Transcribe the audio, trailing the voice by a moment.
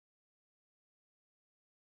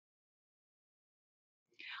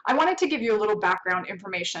I wanted to give you a little background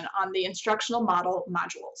information on the instructional model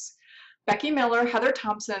modules. Becky Miller, Heather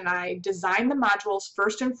Thompson, and I designed the modules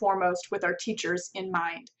first and foremost with our teachers in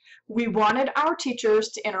mind. We wanted our teachers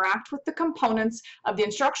to interact with the components of the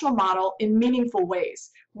instructional model in meaningful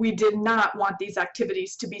ways. We did not want these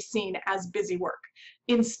activities to be seen as busy work.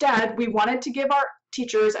 Instead, we wanted to give our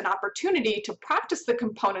teachers an opportunity to practice the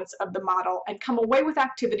components of the model and come away with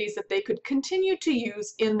activities that they could continue to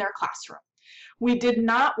use in their classroom. We did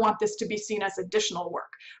not want this to be seen as additional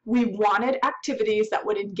work. We wanted activities that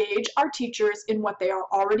would engage our teachers in what they are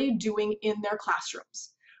already doing in their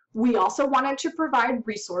classrooms. We also wanted to provide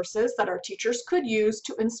resources that our teachers could use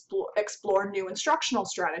to explore new instructional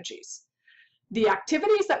strategies. The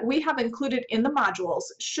activities that we have included in the modules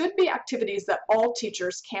should be activities that all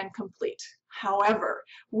teachers can complete. However,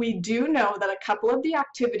 we do know that a couple of the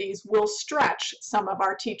activities will stretch some of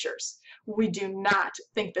our teachers. We do not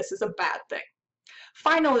think this is a bad thing.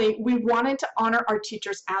 Finally, we wanted to honor our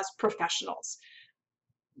teachers as professionals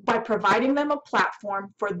by providing them a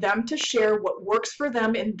platform for them to share what works for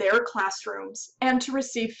them in their classrooms and to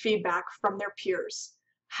receive feedback from their peers.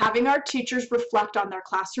 Having our teachers reflect on their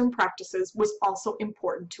classroom practices was also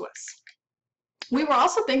important to us. We were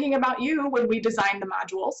also thinking about you when we designed the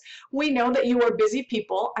modules. We know that you are busy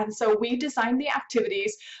people, and so we designed the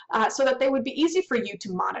activities so that they would be easy for you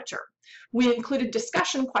to monitor. We included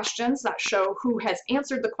discussion questions that show who has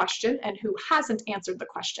answered the question and who hasn't answered the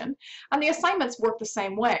question. And the assignments work the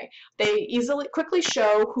same way. They quickly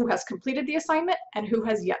show who has completed the assignment and who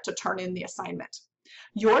has yet to turn in the assignment.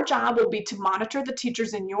 Your job will be to monitor the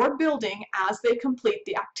teachers in your building as they complete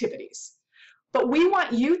the activities. But we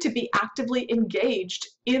want you to be actively engaged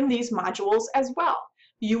in these modules as well.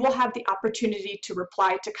 You will have the opportunity to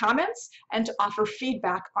reply to comments and to offer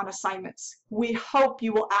feedback on assignments. We hope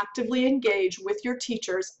you will actively engage with your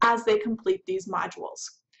teachers as they complete these modules.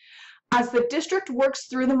 As the district works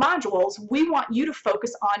through the modules, we want you to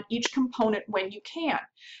focus on each component when you can.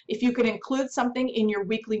 If you can include something in your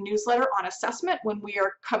weekly newsletter on assessment when we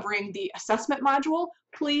are covering the assessment module,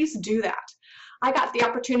 please do that. I got the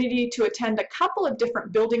opportunity to attend a couple of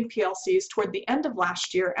different building PLCs toward the end of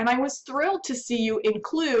last year, and I was thrilled to see you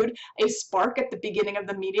include a spark at the beginning of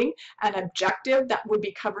the meeting, an objective that would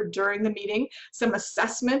be covered during the meeting, some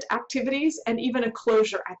assessment activities, and even a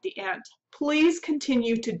closure at the end. Please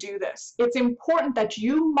continue to do this. It's important that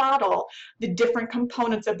you model the different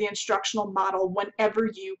components of the instructional model whenever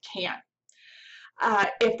you can.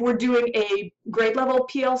 If we're doing a grade level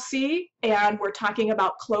PLC and we're talking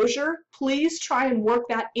about closure, please try and work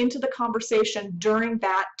that into the conversation during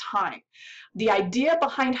that time. The idea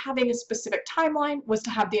behind having a specific timeline was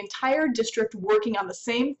to have the entire district working on the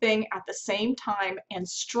same thing at the same time and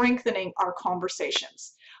strengthening our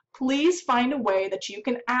conversations. Please find a way that you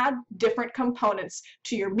can add different components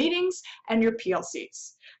to your meetings and your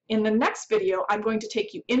PLCs. In the next video, I'm going to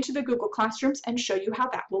take you into the Google Classrooms and show you how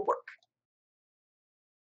that will work.